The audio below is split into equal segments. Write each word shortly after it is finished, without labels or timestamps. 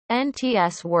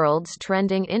NTS World's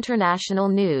trending international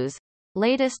news,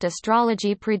 latest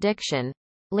astrology prediction,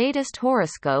 latest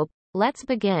horoscope. Let's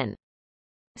begin.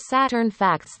 Saturn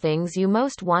Facts: things you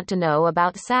most want to know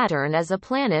about Saturn as a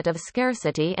planet of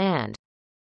scarcity and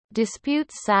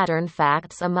disputes. Saturn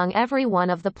Facts: among every one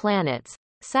of the planets,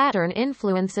 Saturn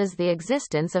influences the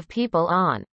existence of people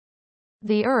on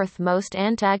the Earth most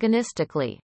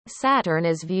antagonistically. Saturn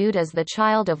is viewed as the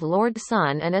child of Lord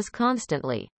Sun and is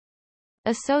constantly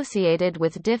associated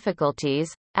with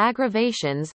difficulties,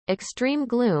 aggravations, extreme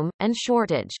gloom, and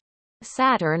shortage.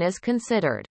 Saturn is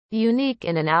considered unique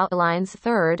in an outline's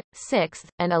 3rd, 6th,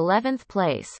 and 11th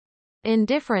place. In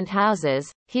different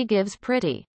houses, he gives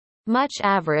pretty much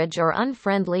average or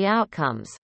unfriendly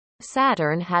outcomes.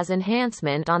 Saturn has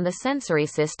enhancement on the sensory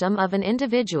system of an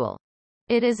individual.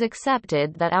 It is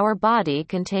accepted that our body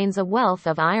contains a wealth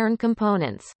of iron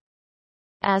components,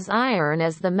 as iron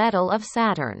is the metal of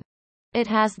Saturn. It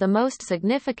has the most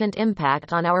significant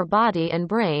impact on our body and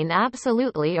brain,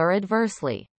 absolutely or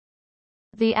adversely.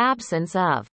 The absence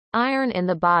of iron in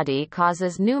the body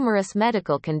causes numerous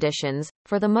medical conditions,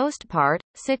 for the most part,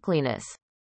 sickliness.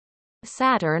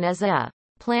 Saturn is a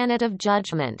planet of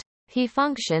judgment. He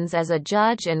functions as a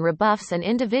judge and rebuffs an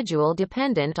individual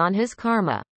dependent on his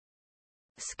karma.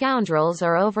 Scoundrels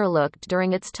are overlooked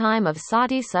during its time of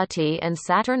Sati Sati and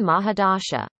Saturn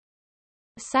Mahadasha.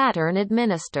 Saturn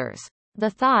administers the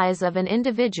thighs of an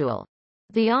individual.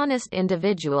 The honest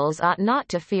individuals ought not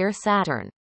to fear Saturn.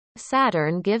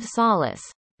 Saturn gives solace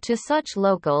to such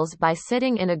locals by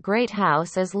sitting in a great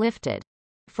house as lifted.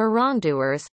 For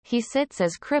wrongdoers, he sits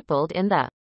as crippled in the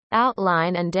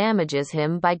outline and damages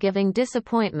him by giving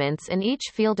disappointments in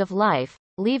each field of life,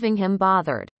 leaving him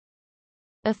bothered.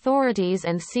 Authorities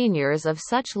and seniors of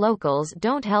such locals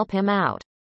don't help him out.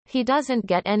 He doesn't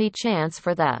get any chance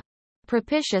for the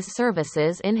propitious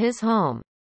services in his home.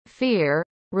 Fear,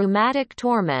 rheumatic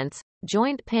torments,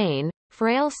 joint pain,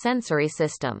 frail sensory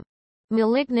system,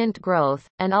 malignant growth,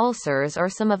 and ulcers are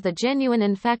some of the genuine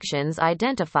infections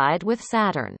identified with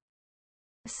Saturn.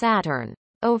 Saturn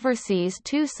oversees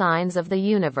 2 signs of the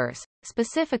universe,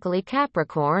 specifically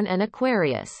Capricorn and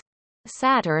Aquarius.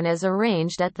 Saturn is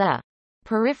arranged at the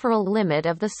peripheral limit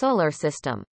of the solar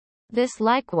system. This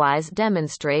likewise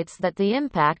demonstrates that the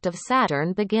impact of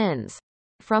Saturn begins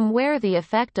from where the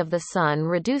effect of the Sun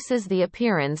reduces the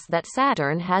appearance that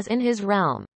Saturn has in his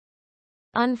realm.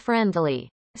 Unfriendly.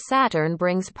 Saturn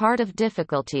brings part of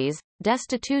difficulties,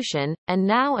 destitution, and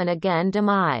now and again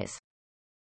demise.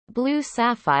 Blue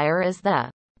sapphire is the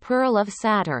pearl of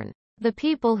Saturn. The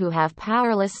people who have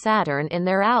powerless Saturn in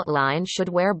their outline should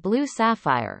wear blue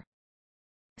sapphire.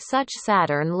 Such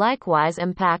Saturn likewise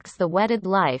impacts the wedded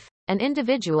life, and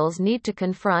individuals need to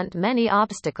confront many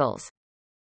obstacles,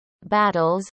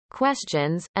 battles,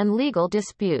 questions, and legal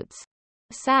disputes.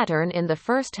 Saturn in the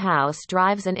 1st house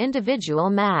drives an individual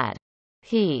mad.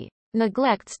 He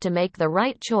neglects to make the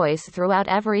right choice throughout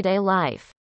everyday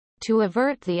life. To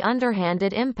avert the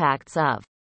underhanded impacts of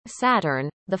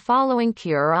Saturn, the following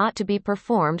cure ought to be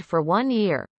performed for 1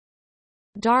 year.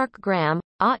 Dark gram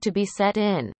ought to be set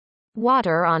in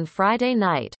water on Friday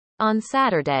night. On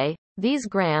Saturday, these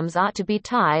grams ought to be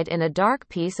tied in a dark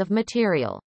piece of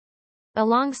material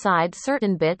alongside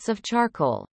certain bits of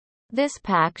charcoal. This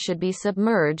pack should be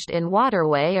submerged in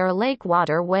waterway or lake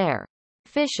water where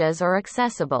fishes are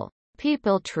accessible.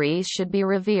 Peepal trees should be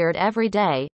revered every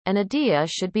day, and a diya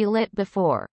should be lit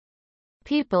before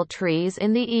peepal trees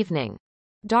in the evening.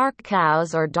 Dark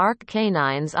cows or dark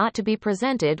canines ought to be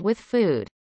presented with food.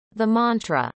 The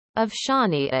mantra of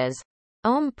Shani is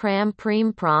Om Pram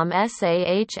Preem Pram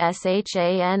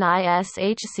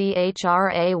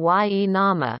Sahshanishchraye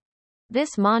Nama.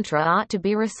 This mantra ought to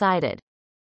be recited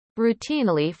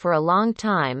routinely for a long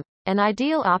time, an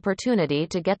ideal opportunity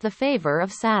to get the favor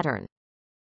of Saturn.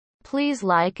 Please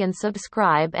like and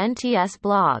subscribe NTS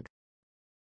blog.